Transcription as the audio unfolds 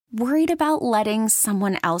Worried about letting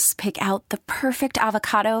someone else pick out the perfect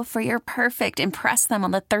avocado for your perfect impress them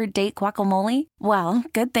on the third date guacamole? Well,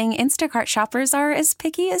 good thing Instacart shoppers are as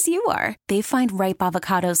picky as you are. They find ripe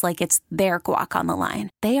avocados like it's their guac on the line.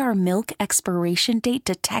 They are milk expiration date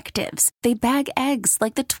detectives. They bag eggs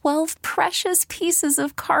like the 12 precious pieces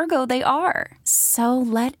of cargo they are. So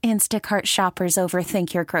let Instacart shoppers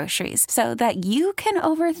overthink your groceries so that you can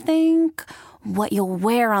overthink what you'll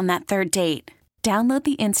wear on that third date. Download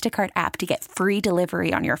the Instacart app to get free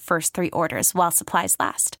delivery on your first 3 orders while supplies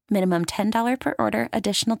last. Minimum $10 per order.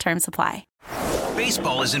 Additional terms apply.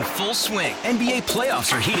 Baseball is in full swing. NBA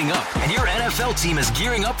playoffs are heating up, and your NFL team is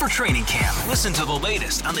gearing up for training camp. Listen to the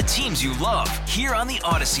latest on the teams you love here on the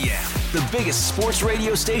Odyssey app. The biggest sports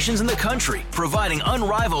radio stations in the country, providing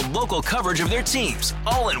unrivaled local coverage of their teams,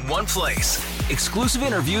 all in one place. Exclusive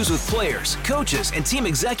interviews with players, coaches, and team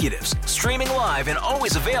executives, streaming live and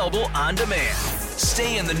always available on demand.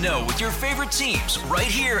 Stay in the know with your favorite teams right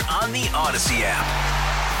here on the Odyssey app.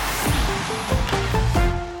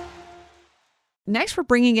 Next, we're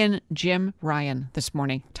bringing in Jim Ryan this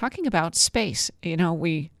morning, talking about space. You know,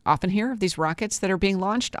 we often hear of these rockets that are being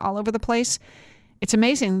launched all over the place. It's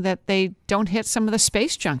amazing that they don't hit some of the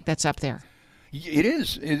space junk that's up there. It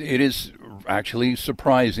is. It is actually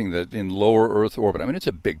surprising that in lower Earth orbit, I mean, it's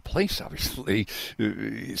a big place, obviously.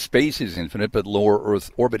 Space is infinite, but lower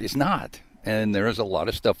Earth orbit is not. And there is a lot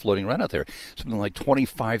of stuff floating around out there. Something like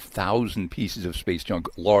 25,000 pieces of space junk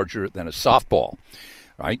larger than a softball.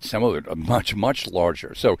 Right? Some of it are much, much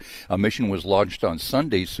larger. So a mission was launched on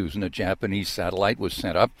Sunday, Susan. A Japanese satellite was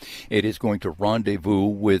sent up. It is going to rendezvous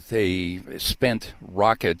with a spent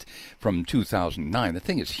rocket from 2009. The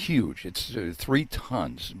thing is huge. It's 3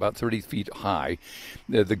 tons, about 30 feet high.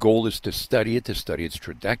 The goal is to study it, its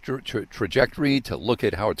trajectory, to look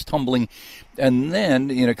at how it's tumbling. And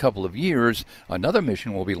then in a couple of years, another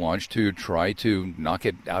mission will be launched to try to knock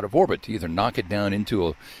it out of orbit, to either knock it down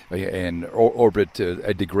into an orbit,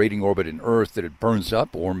 a degrading orbit in Earth that it burns up,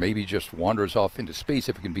 or maybe just wanders off into space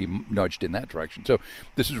if it can be nudged in that direction. So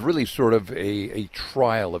this is really sort of a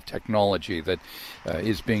trial of technology that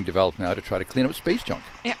is being developed now to try to clean up space junk.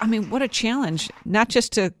 Yeah, I mean, what a challenge, not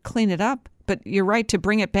just to clean it up, but you're right, to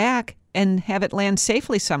bring it back and have it land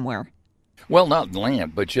safely somewhere. Well, not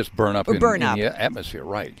land, but just burn up in the atmosphere,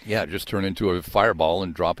 right. Yeah, just turn into a fireball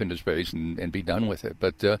and drop into space and be done with it.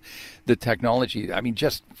 But the technology, I mean,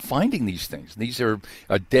 just finding these things. These are,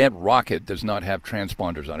 a dead rocket does not have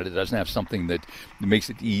transponders on it. It doesn't have something that makes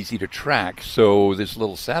it easy to track. So this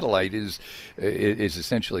little satellite is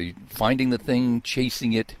essentially finding the thing,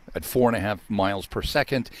 chasing it at 4.5 miles per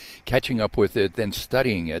second, catching up with it, then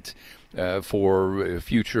studying it. For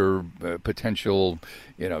future potential,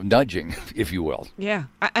 nudging, if you will. Yeah.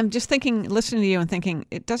 I'm just thinking, listening to you and thinking,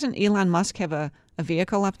 doesn't Elon Musk have a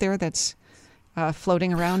vehicle up there that's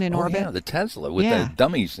floating around in orbit? Yeah, the Tesla with the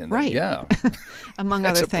dummies in it. Right. Yeah. Among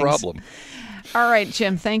other things. That's a problem. All right,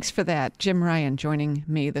 Jim, thanks for that. Jim Ryan joining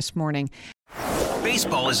me this morning.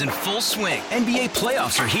 Baseball is in full swing. NBA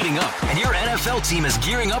playoffs are heating up, and your NFL team is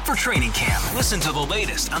gearing up for training camp. Listen to the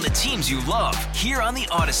latest on the teams you love here on the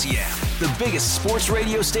Odyssey app. The biggest sports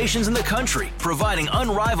radio stations in the country, providing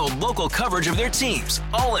unrivaled local coverage of their teams,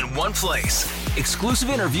 all in one place.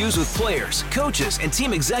 Exclusive interviews with players, coaches, and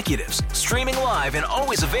team executives, streaming live and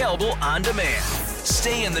always available on demand.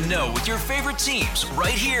 Stay in the know with your favorite teams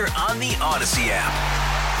right here on the Odyssey app.